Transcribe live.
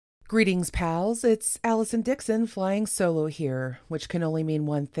Greetings, pals. It's Allison Dixon flying solo here, which can only mean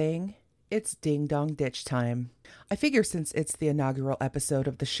one thing. It's Ding Dong Ditch time. I figure since it's the inaugural episode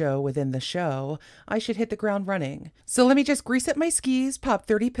of the show within the show, I should hit the ground running. So let me just grease up my skis, pop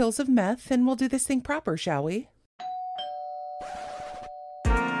 30 pills of meth, and we'll do this thing proper, shall we?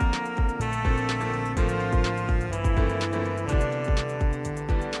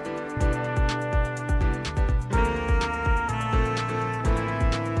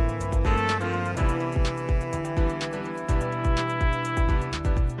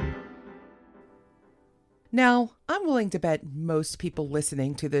 Now, I'm willing to bet most people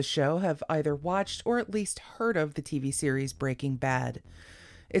listening to this show have either watched or at least heard of the TV series Breaking Bad.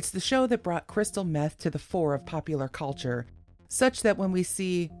 It's the show that brought crystal meth to the fore of popular culture, such that when we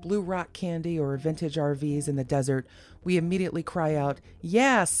see blue rock candy or vintage RVs in the desert, we immediately cry out,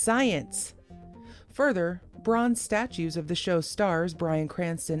 "Yeah, science!" Further, bronze statues of the show's stars, Bryan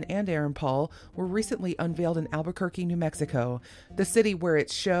Cranston and Aaron Paul, were recently unveiled in Albuquerque, New Mexico, the city where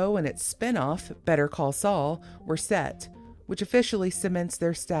its show and its spin-off, Better Call Saul, were set, which officially cements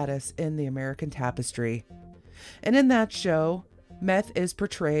their status in the American tapestry. And in that show, meth is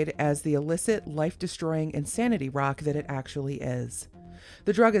portrayed as the illicit, life-destroying insanity rock that it actually is.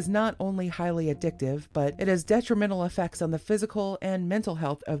 The drug is not only highly addictive, but it has detrimental effects on the physical and mental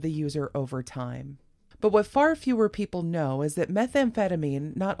health of the user over time. But what far fewer people know is that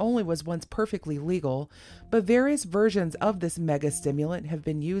methamphetamine not only was once perfectly legal, but various versions of this mega stimulant have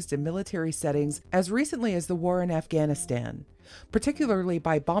been used in military settings as recently as the war in Afghanistan, particularly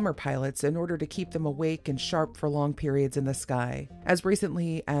by bomber pilots in order to keep them awake and sharp for long periods in the sky. As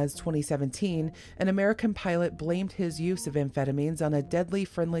recently as 2017, an American pilot blamed his use of amphetamines on a deadly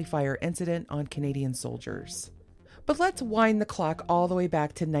friendly fire incident on Canadian soldiers. But let's wind the clock all the way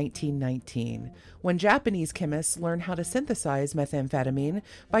back to 1919, when Japanese chemists learned how to synthesize methamphetamine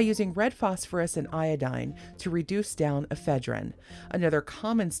by using red phosphorus and iodine to reduce down ephedrine, another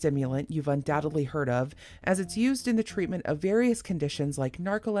common stimulant you've undoubtedly heard of, as it's used in the treatment of various conditions like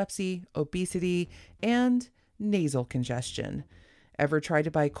narcolepsy, obesity, and nasal congestion. Ever tried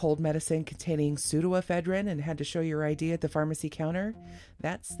to buy cold medicine containing pseudoephedrine and had to show your ID at the pharmacy counter?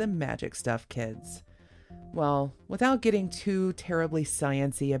 That's the magic stuff, kids. Well, without getting too terribly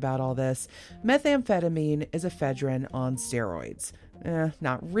sciencey about all this, methamphetamine is ephedrine on steroids.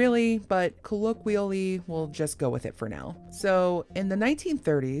 Not really, but colloquially, we'll just go with it for now. So, in the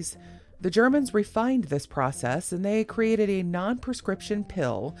 1930s, the Germans refined this process and they created a non-prescription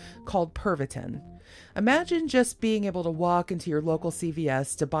pill called Pervitin. Imagine just being able to walk into your local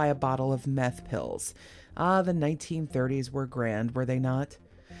CVS to buy a bottle of meth pills. The 1930s were grand, were they not?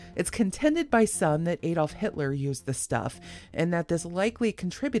 It's contended by some that Adolf Hitler used the stuff, and that this likely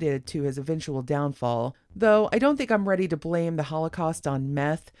contributed to his eventual downfall, though I don't think I'm ready to blame the Holocaust on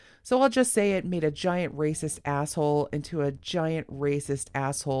meth, so I'll just say it made a giant racist asshole into a giant racist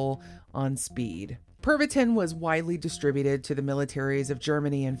asshole on speed. Pervitin was widely distributed to the militaries of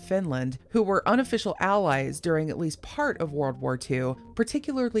Germany and Finland, who were unofficial allies during at least part of World War II,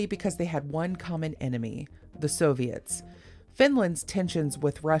 particularly because they had one common enemy, the Soviets. Finland's tensions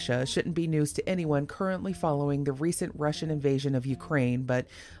with Russia shouldn't be news to anyone currently following the recent Russian invasion of Ukraine, but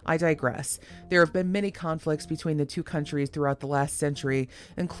I digress. There have been many conflicts between the two countries throughout the last century,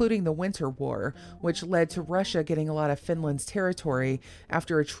 including the Winter War, which led to Russia getting a lot of Finland's territory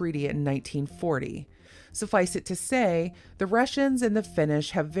after a treaty in 1940. Suffice it to say, the Russians and the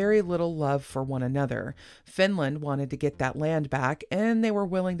Finnish have very little love for one another. Finland wanted to get that land back, and they were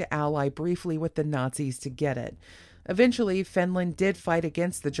willing to ally briefly with the Nazis to get it. Eventually, Finland did fight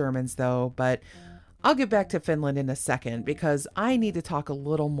against the Germans, though, but I'll get back to Finland in a second because I need to talk a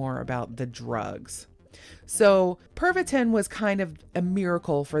little more about the drugs. So, Pervitin was kind of a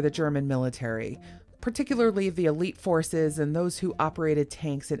miracle for the German military, particularly the elite forces and those who operated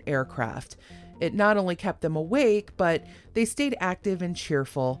tanks and aircraft. It not only kept them awake, but they stayed active and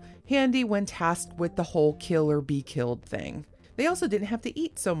cheerful, handy when tasked with the whole kill or be killed thing. They also didn't have to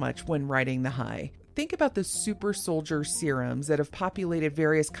eat so much when riding the high. Think about the super soldier serums that have populated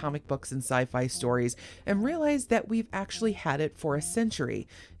various comic books and sci-fi stories and realize that we've actually had it for a century.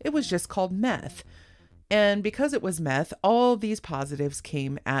 It was just called meth. And because it was meth, all these positives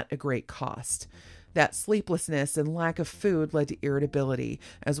came at a great cost. That sleeplessness and lack of food led to irritability,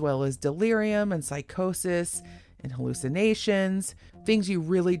 as well as delirium and psychosis and hallucinations, things you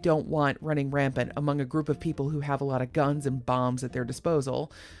really don't want running rampant among a group of people who have a lot of guns and bombs at their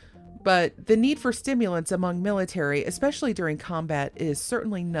disposal. But the need for stimulants among military, especially during combat, is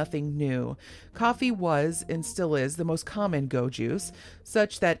certainly nothing new. Coffee was, and still is, the most common go juice,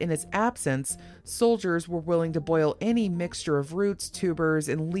 such that in its absence, soldiers were willing to boil any mixture of roots, tubers,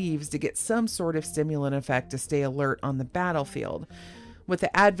 and leaves to get some sort of stimulant effect to stay alert on the battlefield. With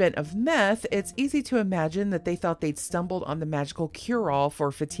the advent of meth, it's easy to imagine that they thought they'd stumbled on the magical cure-all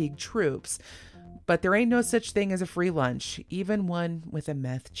for fatigued troops. But there ain't no such thing as a free lunch, even one with a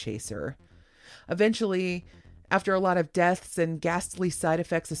meth chaser. Eventually, after a lot of deaths and ghastly side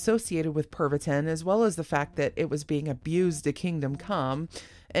effects associated with Pervitin, as well as the fact that it was being abused to kingdom come,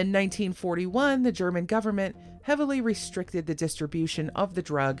 in 1941, the German government heavily restricted the distribution of the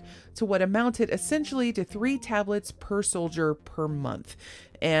drug to what amounted essentially to 3 tablets per soldier per month,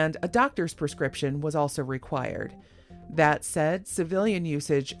 and a doctor's prescription was also required. That said, civilian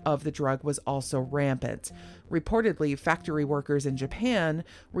usage of the drug was also rampant. Reportedly, factory workers in Japan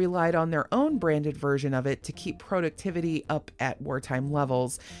relied on their own branded version of it to keep productivity up at wartime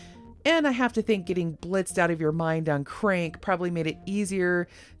levels. And I have to think getting blitzed out of your mind on crank probably made it easier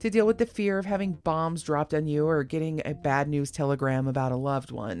to deal with the fear of having bombs dropped on you or getting a bad news telegram about a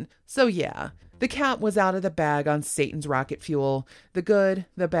loved one. So yeah, the cat was out of the bag on Satan's rocket fuel. The good,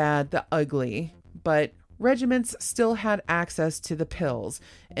 the bad, the ugly. But regiments still had access to the pills,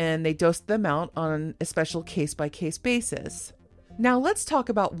 and they dosed them out on a special case-by-case basis. Now let's talk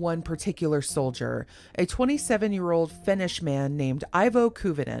about one particular soldier, a 27-year-old Finnish man named Aimo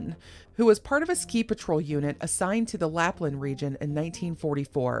Koivunen, who was part of a ski patrol unit assigned to the Laplands region in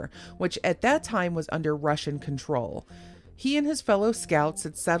 1944, which at that time was under Russian control. He and his fellow scouts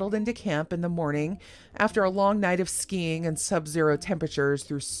had settled into camp in the morning after a long night of skiing in sub-zero temperatures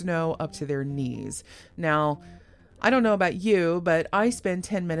through snow up to their knees. Now, I don't know about you, but I spend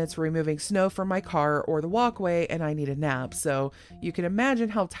 10 minutes removing snow from my car or the walkway and I need a nap, so you can imagine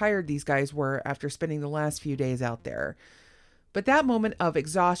how tired these guys were after spending the last few days out there. But that moment of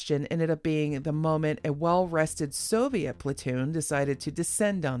exhaustion ended up being the moment a well-rested Soviet platoon decided to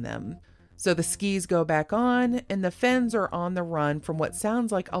descend on them. So the skis go back on, and the Finns are on the run from what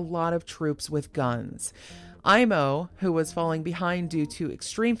sounds like a lot of troops with guns. Aimo, who was falling behind due to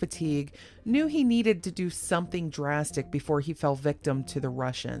extreme fatigue, knew he needed to do something drastic before he fell victim to the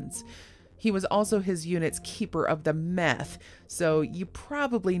Russians. He was also his unit's keeper of the meth, so you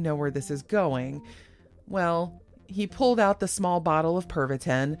probably know where this is going. Well, he pulled out the small bottle of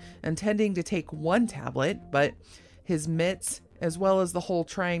Pervitin, intending to take 1 tablet, but his mitts, as well as the whole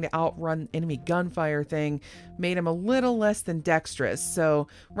trying to outrun enemy gunfire thing, made him a little less than dexterous. So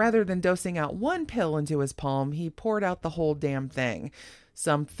rather than dosing out 1 pill into his palm, he poured out the whole damn thing,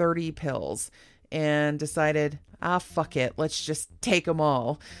 some 30 pills, and decided, fuck it, let's just take them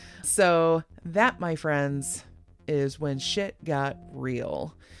all. So that, my friends, is when shit got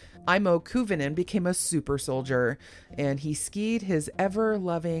real. Aimo Koivunen became a super soldier, and he skied his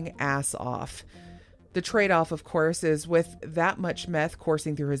ever-loving ass off. The trade-off, of course, is with that much meth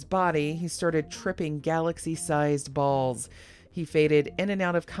coursing through his body, he started tripping galaxy-sized balls. He faded in and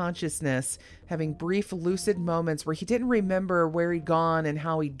out of consciousness, having brief lucid moments where he didn't remember where he'd gone and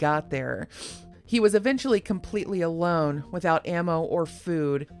how he'd got there. He was eventually completely alone, without ammo or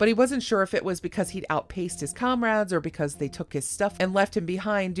food, but he wasn't sure if it was because he'd outpaced his comrades or because they took his stuff and left him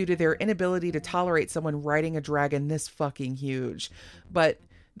behind due to their inability to tolerate someone riding a dragon this fucking huge. But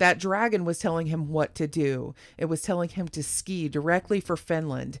that dragon was telling him what to do. It was telling him to ski directly for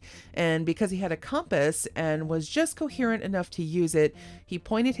Finland. And because he had a compass and was just coherent enough to use it, he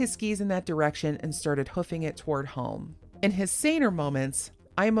pointed his skis in that direction and started hoofing it toward home. In his saner moments,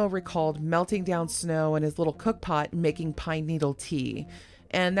 Aimo recalled melting down snow in his little cookpot and making pine needle tea.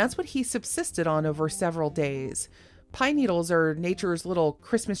 And that's what he subsisted on over several days. Pine needles are nature's little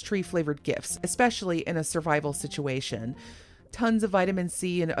Christmas tree flavored gifts, especially in a survival situation. Tons of vitamin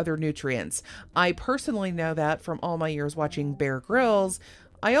C and other nutrients. I personally know that from all my years watching Bear Grylls.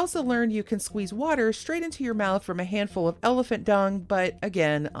 I also learned you can squeeze water straight into your mouth from a handful of elephant dung, but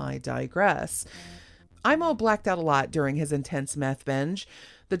again, I digress. Aimo blacked out a lot during his intense meth binge.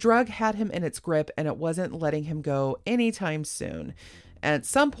 The drug had him in its grip and it wasn't letting him go anytime soon. At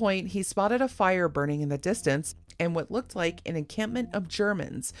some point, he spotted a fire burning in the distance and what looked like an encampment of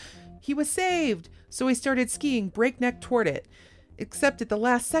Germans. He was saved, so he started skiing breakneck toward it. Except at the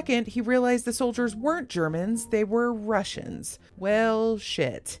last second, he realized the soldiers weren't Germans, they were Russians. Well,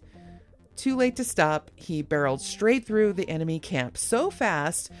 shit. Too late to stop, he barreled straight through the enemy camp so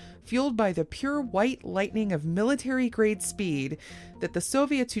fast, fueled by the pure white lightning of military-grade speed, that the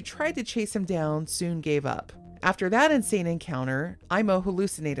Soviets who tried to chase him down soon gave up. After that insane encounter, Aimo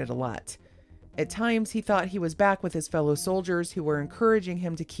hallucinated a lot. At times, he thought he was back with his fellow soldiers who were encouraging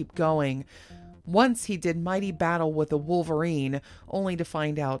him to keep going. Once he did mighty battle with a wolverine, only to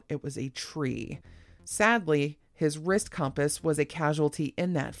find out it was a tree. Sadly, his wrist compass was a casualty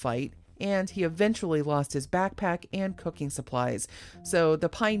in that fight, and he eventually lost his backpack and cooking supplies, so the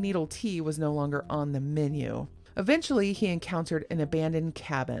pine needle tea was no longer on the menu. Eventually, he encountered an abandoned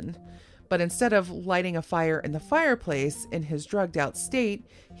cabin. But instead of lighting a fire in the fireplace in his drugged out state,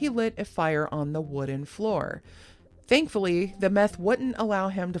 he lit a fire on the wooden floor. Thankfully, the meth wouldn't allow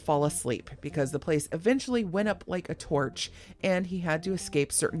him to fall asleep because the place eventually went up like a torch and he had to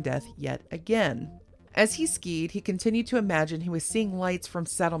escape certain death yet again. As he skied, he continued to imagine he was seeing lights from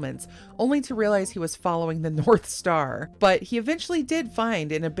settlements, only to realize he was following the North Star. But he eventually did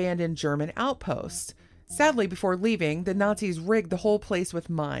find an abandoned German outpost. Sadly, before leaving, the Nazis rigged the whole place with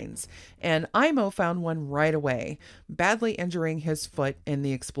mines, and Aimo found one right away, badly injuring his foot in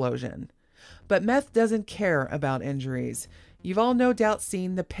the explosion. But meth doesn't care about injuries. You've all no doubt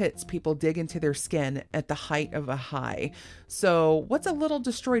seen the pits people dig into their skin at the height of a high. So what's a little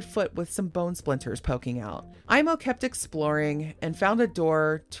destroyed foot with some bone splinters poking out? Aimo kept exploring and found a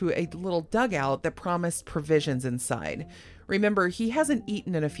door to a little dugout that promised provisions inside. Remember, he hasn't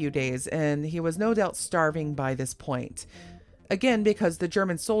eaten in a few days, and he was no doubt starving by this point. Again, because the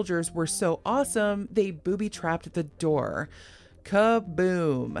German soldiers were so awesome, they booby-trapped the door.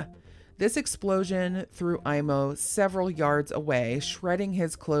 Kaboom! This explosion threw Aimo several yards away, shredding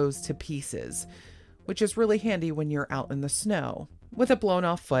his clothes to pieces, which is really handy when you're out in the snow, with a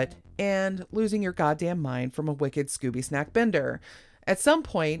blown-off foot and losing your goddamn mind from a wicked Scooby Snack bender. At some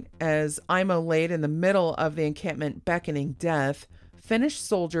point, as Aimo laid in the middle of the encampment beckoning death, Finnish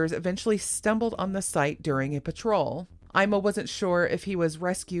soldiers eventually stumbled on the site during a patrol. Aimo wasn't sure if he was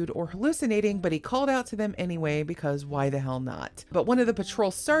rescued or hallucinating, but he called out to them anyway because why the hell not? But one of the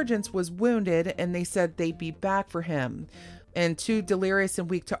patrol sergeants was wounded and they said they'd be back for him. And too delirious and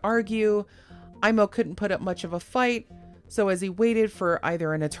weak to argue, Aimo couldn't put up much of a fight. So as he waited for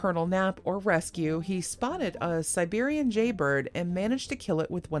either an eternal nap or rescue, he spotted a Siberian jaybird and managed to kill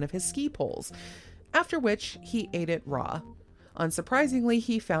it with one of his ski poles, after which he ate it raw. Unsurprisingly,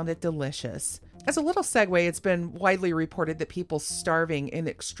 he found it delicious. As a little segue, it's been widely reported that people starving in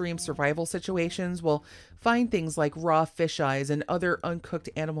extreme survival situations will find things like raw fish eyes and other uncooked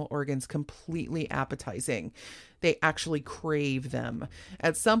animal organs completely appetizing. They actually crave them.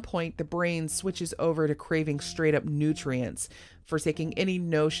 At some point, the brain switches over to craving straight up nutrients, forsaking any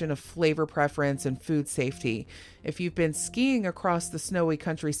notion of flavor preference and food safety. If you've been skiing across the snowy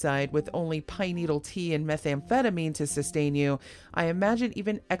countryside with only pine needle tea and methamphetamine to sustain you, I imagine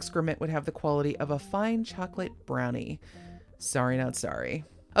even excrement would have the quality of a fine chocolate brownie. Sorry, not sorry.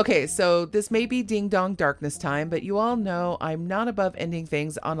 Okay, so this may be ding dong darkness time, but you all know I'm not above ending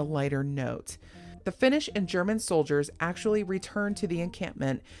things on a lighter note. The Finnish and German soldiers actually returned to the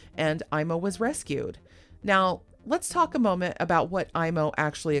encampment and Aimo was rescued. Now, let's talk a moment about what Aimo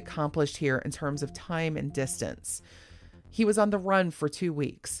actually accomplished here in terms of time and distance. He was on the run for 2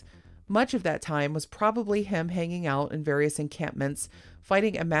 weeks. Much of that time was probably him hanging out in various encampments,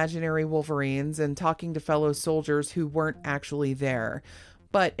 fighting imaginary wolverines and talking to fellow soldiers who weren't actually there.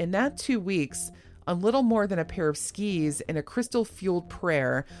 But in that 2 weeks, on little more than a pair of skis and a crystal-fueled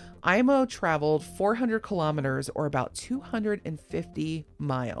prayer, Aimo traveled 400 kilometers or about 250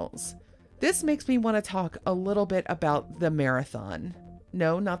 miles. This makes me want to talk a little bit about the marathon.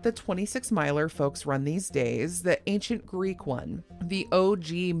 No, not the 26-miler folks run these days, the ancient Greek one, the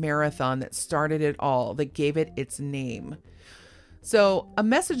OG marathon that started it all, that gave it its name. So a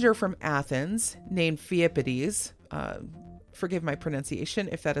messenger from Athens named Pheippides, forgive my pronunciation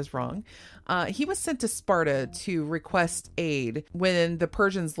if that is wrong, he was sent to Sparta to request aid when the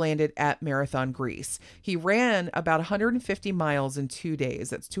Persians landed at Marathon, Greece. He ran about 150 miles in 2 days.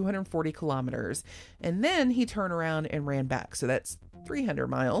 That's 240 kilometers. And then he turned around and ran back. So that's 300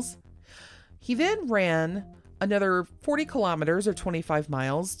 miles. He then ran another 40 kilometers or 25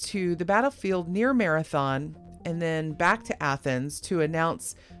 miles to the battlefield near Marathon and then back to Athens to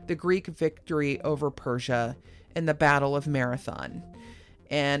announce the Greek victory over Persia in the Battle of Marathon.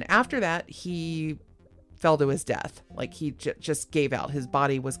 And after that, he fell to his death. Like he just gave out. His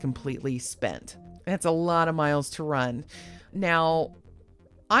body was completely spent. That's a lot of miles to run. Now,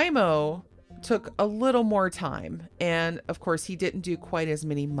 Aimo took a little more time. And of course, he didn't do quite as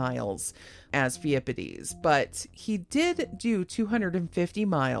many miles as Pheippides, but he did do 250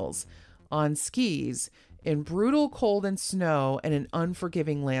 miles on skis in brutal cold and snow and an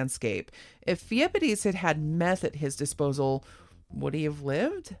unforgiving landscape. If Pheippides had had meth at his disposal, Would he have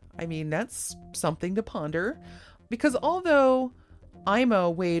lived? I mean, that's something to ponder. Because although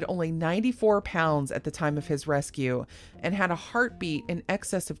Aimo weighed only 94 pounds at the time of his rescue and had a heartbeat in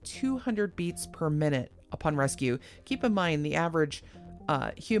excess of 200 beats per minute upon rescue, keep in mind the average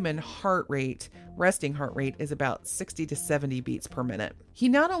human heart rate, resting heart rate, is about 60 to 70 beats per minute. He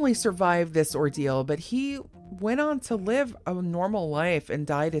not only survived this ordeal, but he went on to live a normal life and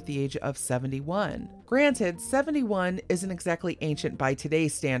died at the age of 71. Granted, 71 isn't exactly ancient by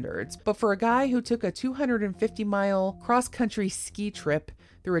today's standards, but for a guy who took a 250-mile cross-country ski trip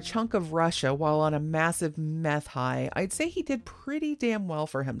through a chunk of Russia while on a massive meth high, I'd say he did pretty damn well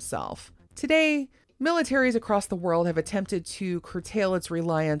for himself. Today, militaries across the world have attempted to curtail its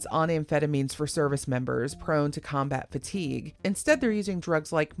reliance on amphetamines for service members prone to combat fatigue. Instead, they're using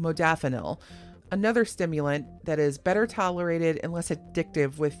drugs like modafinil, another stimulant that is better tolerated and less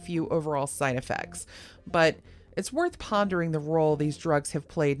addictive with few overall side effects. But it's worth pondering the role these drugs have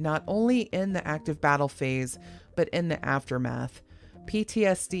played not only in the active battle phase, but in the aftermath.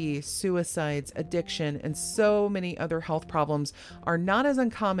 PTSD, suicides, addiction, and so many other health problems are not as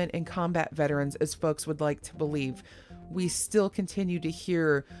uncommon in combat veterans as folks would like to believe. We still continue to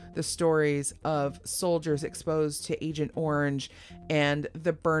hear the stories of soldiers exposed to Agent Orange and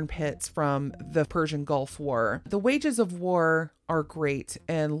the burn pits from the Persian Gulf War. The wages of war are great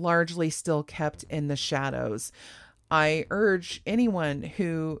and largely still kept in the shadows. I urge anyone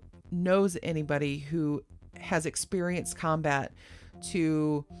who knows anybody who has experienced combat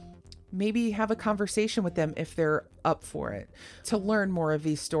to maybe have a conversation with them if they're up for it, to learn more of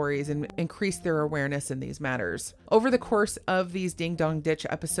these stories and increase their awareness in these matters. Over the course of these Ding Dong Ditch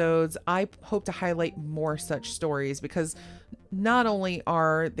episodes, I hope to highlight more such stories because not only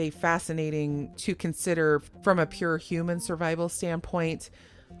are they fascinating to consider from a pure human survival standpoint,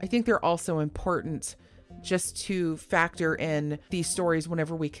 I think they're also important just to factor in these stories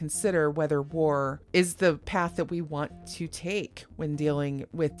whenever we consider whether war is the path that we want to take when dealing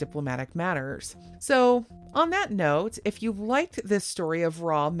with diplomatic matters. So, on that note, if you liked this story of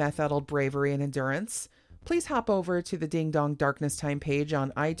raw meth-addled bravery and endurance, please hop over to the Ding Dong Darkness Time page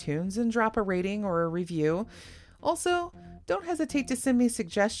on iTunes and drop a rating or a review. Also, don't hesitate to send me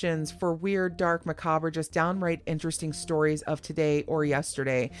suggestions for weird, dark, macabre, just downright interesting stories of today or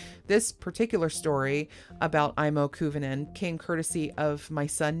yesterday. This particular story about Aimo Koivunen came courtesy of my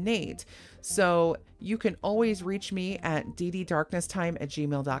son Nate. So you can always reach me at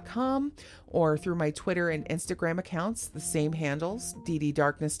dddarknesstime@gmail.com or through my Twitter and Instagram accounts, the same handles,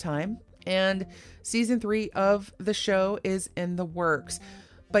 dddarknesstime. And season 3 of the show is in the works.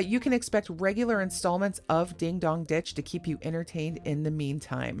 But you can expect regular installments of Ding Dong Ditch to keep you entertained in the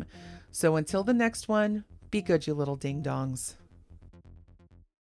meantime. So until the next one, be good, you little ding dongs.